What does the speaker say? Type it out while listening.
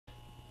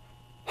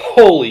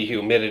Holy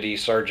humidity,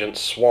 Sergeant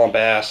Swamp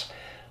Ass.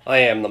 I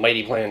am the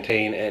Mighty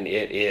Plantain, and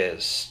it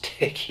is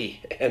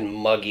sticky and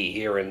muggy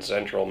here in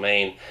central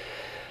Maine.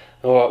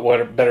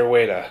 What a better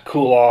way to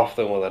cool off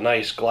than with a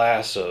nice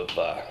glass of,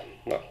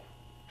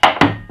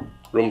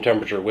 room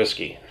temperature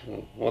whiskey.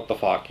 What the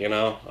fuck, you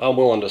know? I'm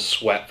willing to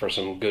sweat for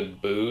some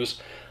good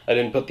booze. I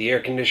didn't put the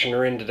air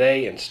conditioner in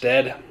today.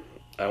 Instead,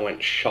 I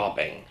went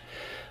shopping.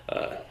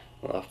 I'll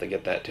have to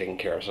get that taken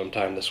care of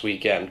sometime this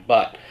weekend.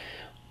 But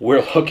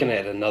we're looking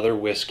at another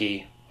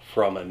whiskey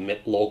from a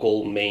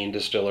local Maine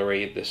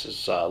distillery. This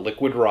is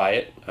Liquid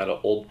Riot out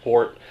of Old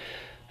Port,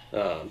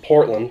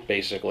 Portland,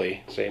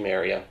 basically, same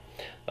area.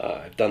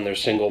 I've done their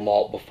single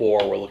malt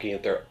before. We're looking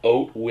at their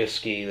oat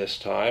whiskey this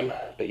time.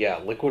 But yeah,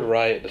 Liquid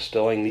Riot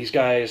Distilling. These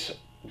guys,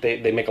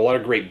 they make a lot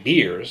of great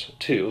beers,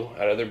 too,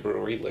 out of their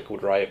brewery,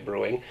 Liquid Riot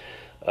Brewing.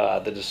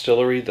 The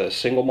distillery, the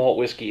single malt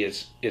whiskey,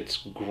 it's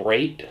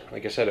great.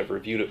 Like I said, I've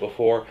reviewed it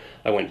before.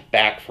 I went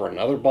back for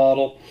another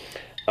bottle.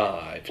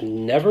 I've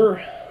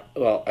never,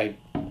 well,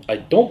 I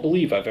don't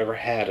believe I've ever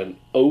had an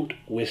oat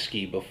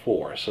whiskey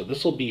before, so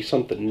this will be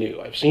something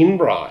new. I've seen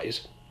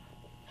ryes,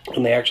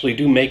 and they actually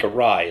do make a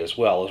rye as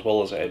well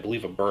as I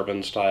believe a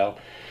bourbon style.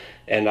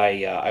 And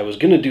I was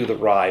going to do the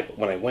rye, but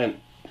when I went,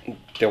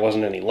 there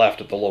wasn't any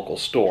left at the local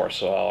store,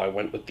 so I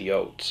went with the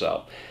oat.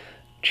 So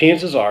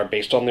chances are,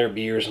 based on their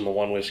beers and the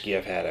one whiskey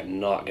I've had, I'm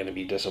not going to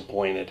be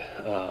disappointed.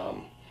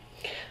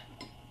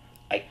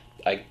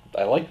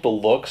 I like the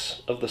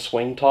looks of the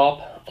swing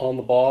top on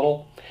the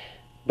bottle,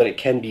 but it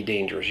can be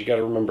dangerous. You got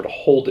to remember to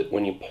hold it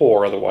when you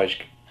pour, otherwise you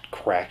could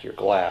crack your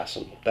glass,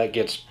 and that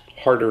gets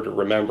harder to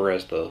remember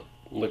as the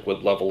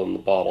liquid level in the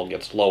bottle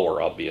gets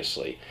lower,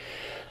 obviously.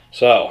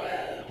 So,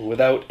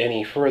 without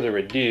any further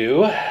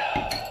ado,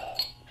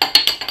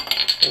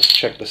 let's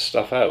check this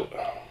stuff out.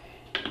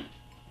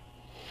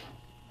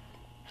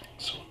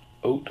 So,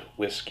 oat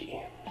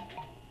whiskey.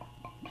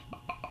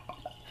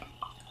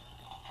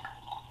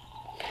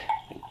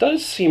 It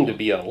does seem to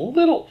be a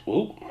little,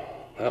 oop,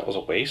 that was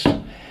a waste.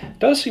 It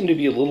does seem to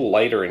be a little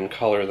lighter in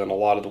color than a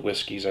lot of the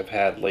whiskeys I've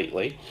had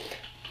lately.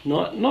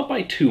 Not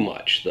by too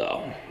much,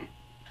 though.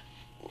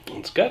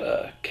 It's got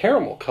a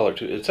caramel color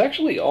to it. It's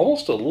actually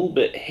almost a little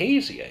bit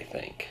hazy, I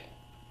think.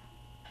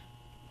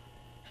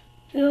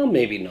 No,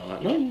 maybe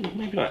not. No,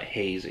 maybe not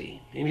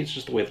hazy. Maybe it's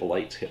just the way the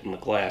light's hitting the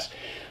glass.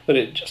 But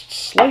it's just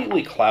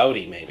slightly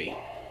cloudy, maybe.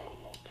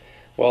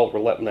 Well,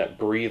 we're letting that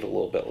breathe a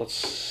little bit. Let's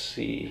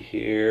see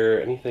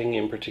here. Anything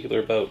in particular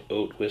about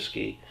oat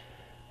whiskey?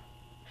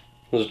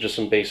 Those are just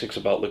some basics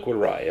about Liquid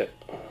Riot.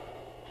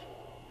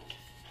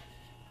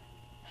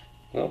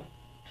 Well,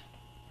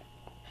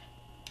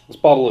 this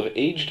bottle of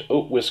aged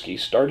oat whiskey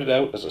started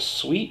out as a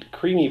sweet,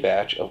 creamy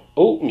batch of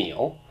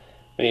oatmeal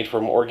made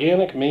from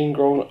organic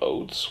Maine-grown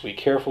oats. We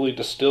carefully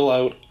distill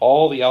out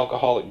all the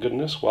alcoholic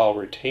goodness while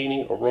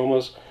retaining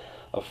aromas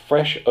of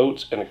fresh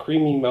oats and a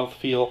creamy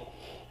mouthfeel.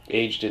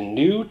 Aged in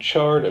new,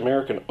 charred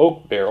American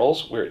oak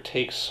barrels, where it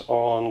takes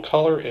on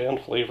color and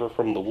flavor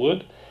from the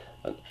wood.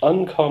 An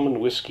uncommon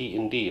whiskey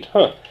indeed.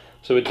 Huh.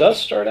 So it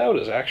does start out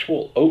as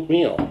actual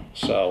oatmeal.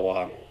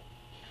 So,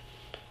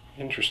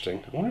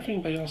 interesting. I wonder if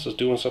anybody else is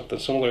doing something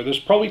similar. There's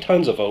probably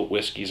tons of oat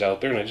whiskeys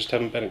out there, and I just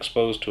haven't been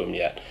exposed to them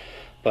yet.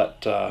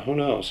 But who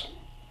knows?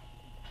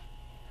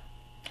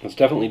 It's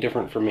definitely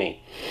different for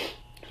me.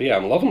 But yeah,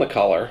 I'm loving the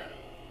color.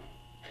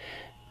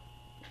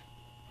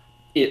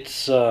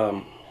 It's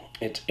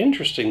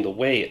interesting the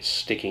way it's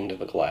sticking to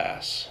the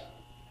glass.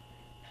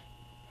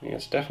 I mean,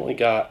 it's definitely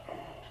got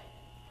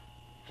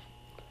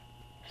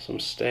some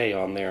stay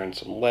on there and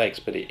some legs,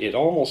 but it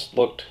almost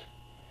looked,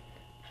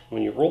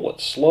 when you roll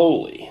it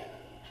slowly,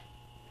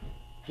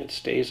 it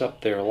stays up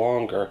there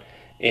longer,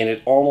 and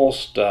it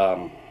almost,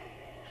 it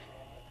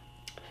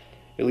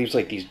leaves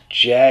like these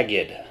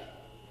jagged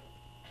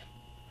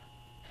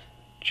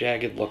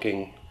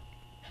looking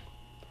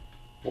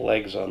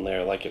legs on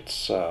there, like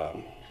it's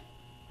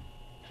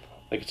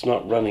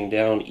not running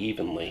down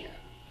evenly.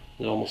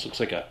 It almost looks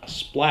like a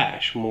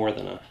splash more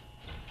than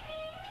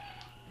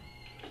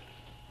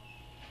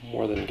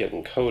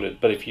getting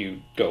coated. But if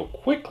you go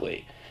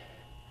quickly,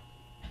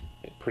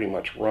 it pretty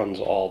much runs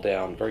all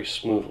down very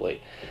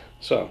smoothly.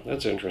 So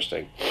that's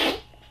interesting.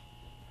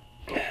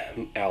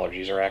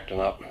 Allergies are acting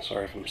up.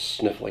 Sorry if I'm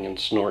sniffling and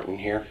snorting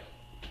here.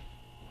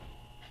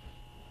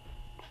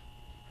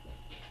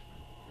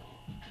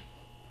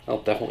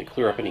 I'll definitely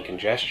clear up any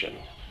congestion.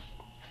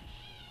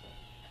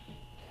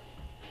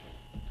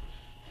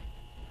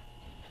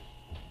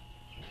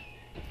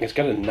 It's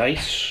got a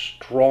nice,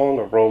 strong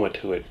aroma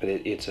to it, but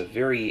it's a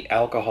very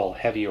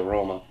alcohol-heavy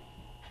aroma.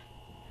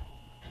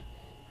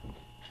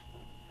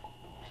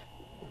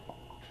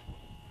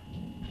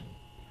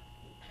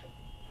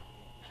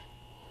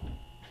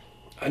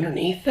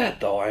 Underneath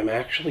that, though, I'm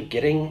actually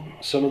getting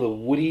some of the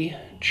woody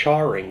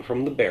charring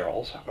from the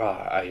barrels,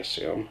 I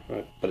assume.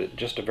 But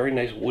just a very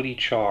nice woody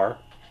char.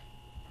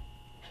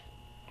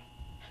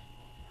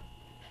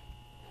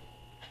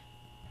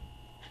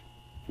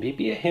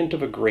 Maybe a hint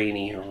of a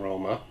grainy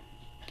aroma.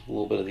 A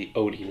little bit of the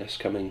oatiness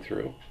coming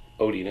through.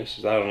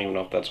 Oatiness, I don't even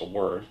know if that's a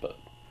word, but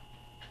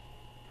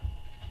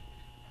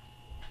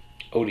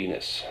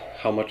Oatiness.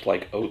 How much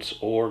like Oates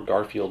or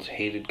Garfield's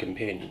hated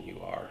companion you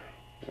are.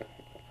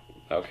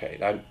 Okay,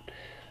 I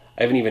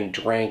haven't even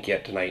drank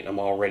yet tonight, and I'm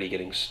already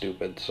getting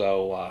stupid,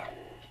 so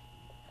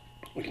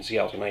we can see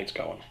how tonight's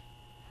going.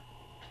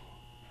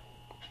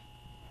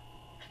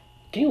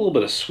 Getting a little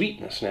bit of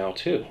sweetness now,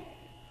 too.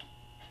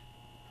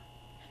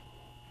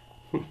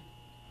 So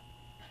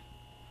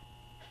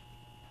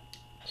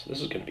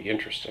this is going to be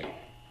interesting.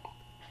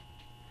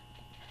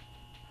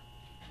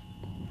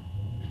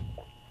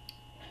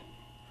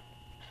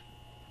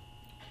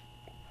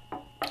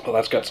 Well,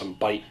 that's got some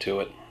bite to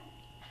it.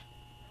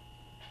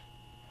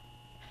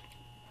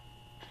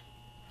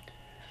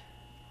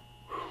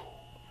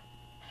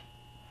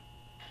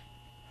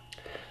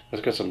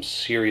 It's got some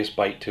serious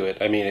bite to it.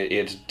 I mean,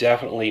 it's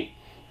definitely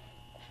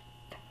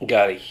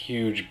got a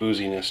huge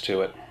booziness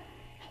to it.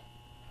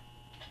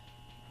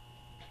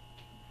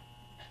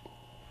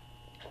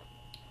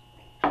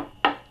 I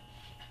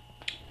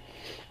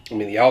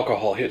mean, the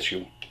alcohol hits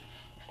you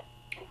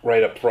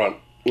right up front.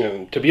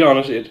 And to be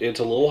honest, it's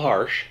a little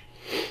harsh.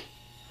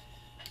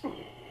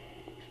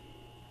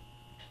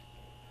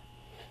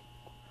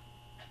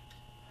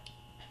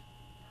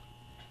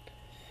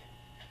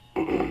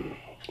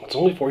 It's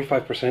only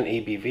 45%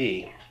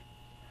 ABV,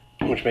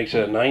 which makes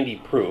it a 90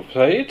 proof.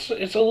 So it's a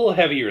little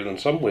heavier than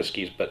some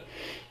whiskeys, but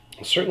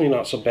certainly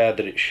not so bad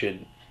that it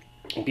should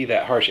be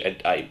that harsh.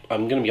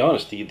 I'm going to be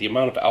honest, the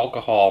amount of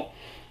alcohol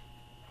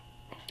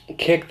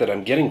kick that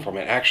I'm getting from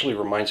it actually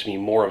reminds me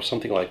more of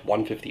something like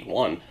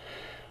 151.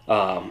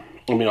 I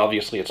mean,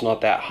 obviously it's not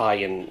that high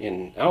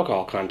in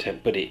alcohol content,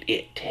 but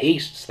it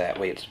tastes that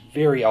way. It's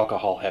very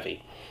alcohol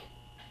heavy.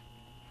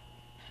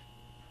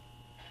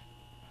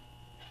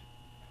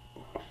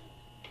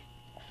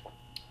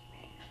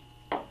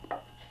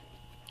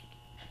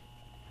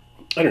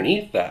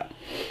 Underneath that,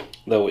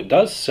 though, it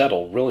does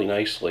settle really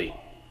nicely.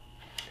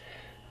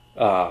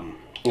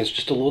 It's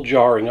just a little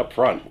jarring up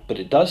front, but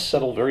it does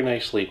settle very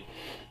nicely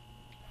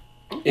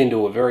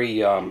into a very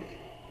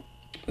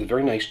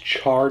nice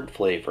charred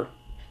flavor.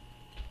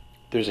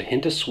 There's a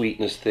hint of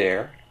sweetness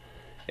there,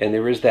 and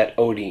there is that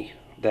oaty,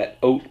 that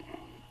oat.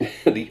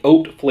 The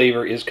oat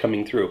flavor is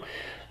coming through.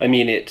 I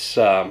mean, it's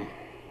like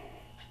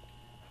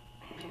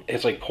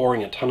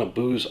pouring a ton of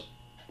booze.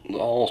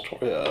 Almost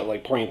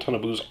like pouring a ton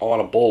of booze on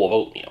a bowl of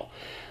oatmeal.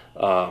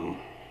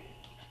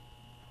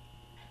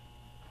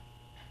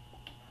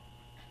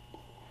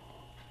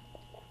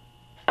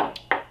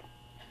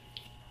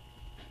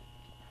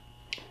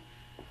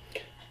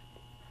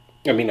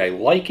 I mean, I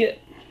like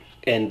it,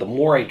 and the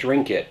more I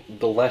drink it,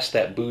 the less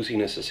that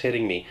booziness is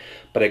hitting me.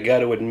 But I got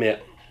to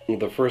admit,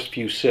 the first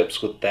few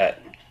sips with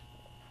that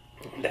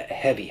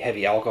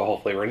heavy alcohol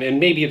flavor, and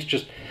maybe it's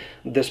just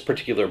this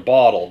particular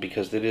bottle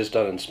because it is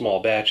done in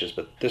small batches,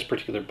 but this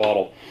particular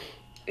bottle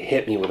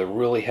hit me with a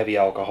really heavy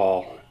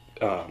alcohol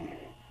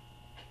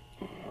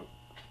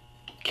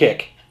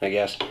kick, I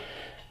guess,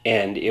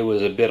 and it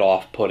was a bit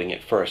off-putting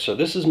at first. So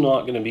this is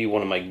not going to be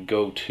one of my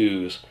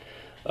go-tos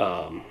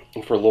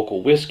for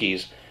local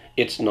whiskeys.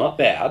 It's not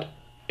bad.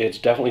 It's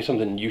definitely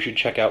something you should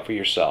check out for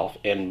yourself,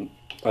 and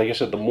like I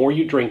said, the more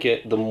you drink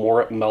it, the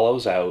more it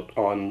mellows out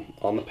on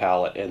the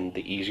palate, and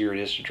the easier it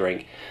is to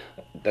drink.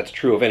 That's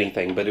true of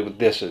anything, but with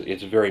this,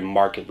 it's very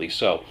markedly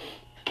so.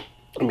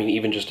 I mean,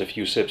 even just a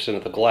few sips into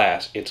the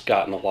glass, it's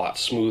gotten a lot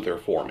smoother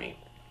for me.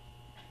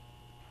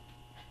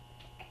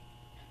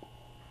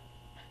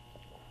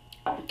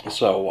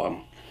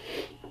 So,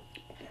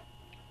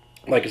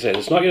 like I said,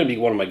 it's not going to be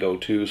one of my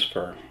go-tos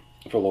for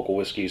local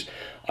whiskeys.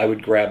 I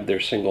would grab their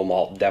single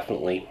malt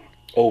definitely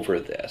over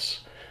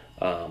this,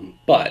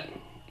 but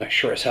I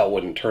sure as hell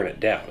wouldn't turn it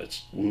down.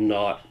 It's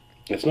not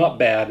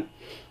bad.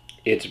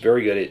 It's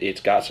very good.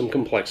 It's got some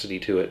complexity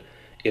to it.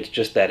 It's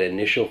just that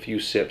initial few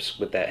sips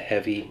with that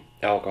heavy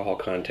alcohol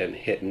content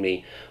hitting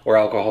me, or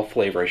alcohol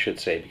flavor, I should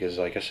say, because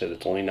like I said,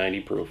 it's only 90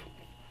 proof.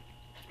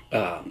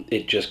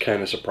 It just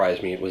kind of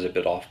surprised me. It was a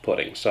bit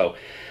off-putting. So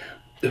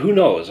who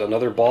knows?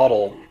 Another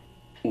bottle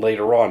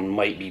later on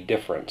might be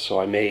different. So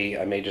I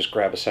may just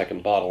grab a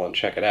second bottle and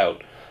check it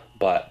out.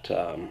 But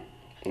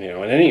you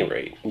know, at any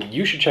rate,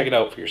 you should check it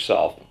out for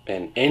yourself,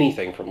 and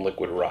anything from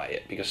Liquid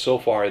Riot, because so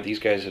far these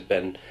guys have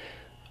been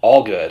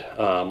all good.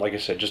 Like I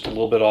said, just a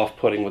little bit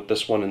off-putting with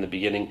this one in the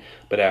beginning,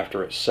 but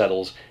after it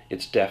settles,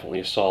 it's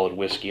definitely a solid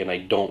whiskey, and I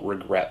don't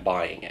regret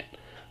buying it.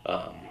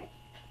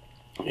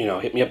 You know,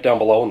 hit me up down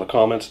below in the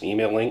comments, the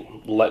email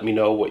link. Let me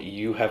know what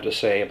you have to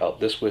say about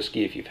this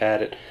whiskey if you've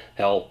had it.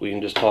 Hell, we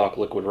can just talk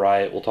Liquid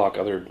Riot. We'll talk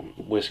other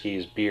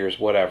whiskeys, beers,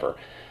 whatever.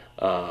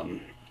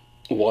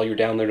 While you're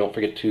down there, don't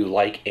forget to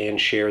like and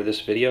share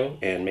this video,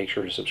 and make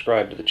sure to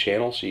subscribe to the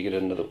channel so you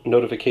get a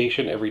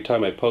notification every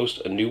time I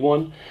post a new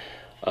one.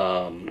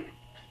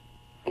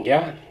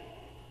 Yeah,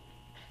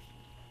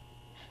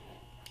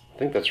 I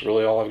think that's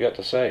really all I've got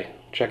to say.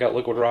 Check out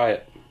Liquid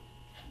Riot.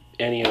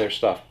 Any of their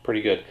stuff,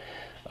 pretty good.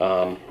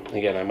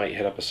 Again, I might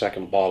hit up a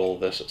second bottle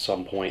of this at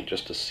some point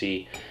just to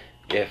see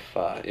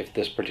if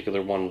this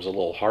particular one was a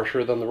little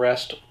harsher than the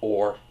rest,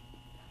 or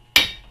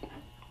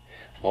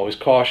always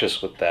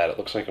cautious with that. It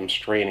looks like I'm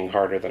straining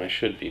harder than I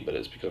should be, but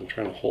it's because I'm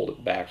trying to hold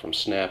it back from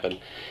snapping.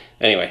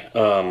 Anyway,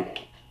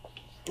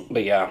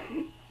 but yeah,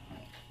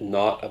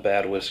 not a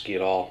bad whiskey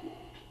at all.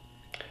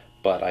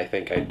 But I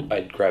think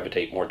I'd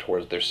gravitate more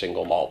towards their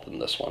single malt than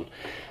this one.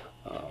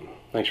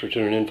 Thanks for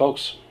tuning in,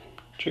 folks.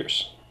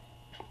 Cheers.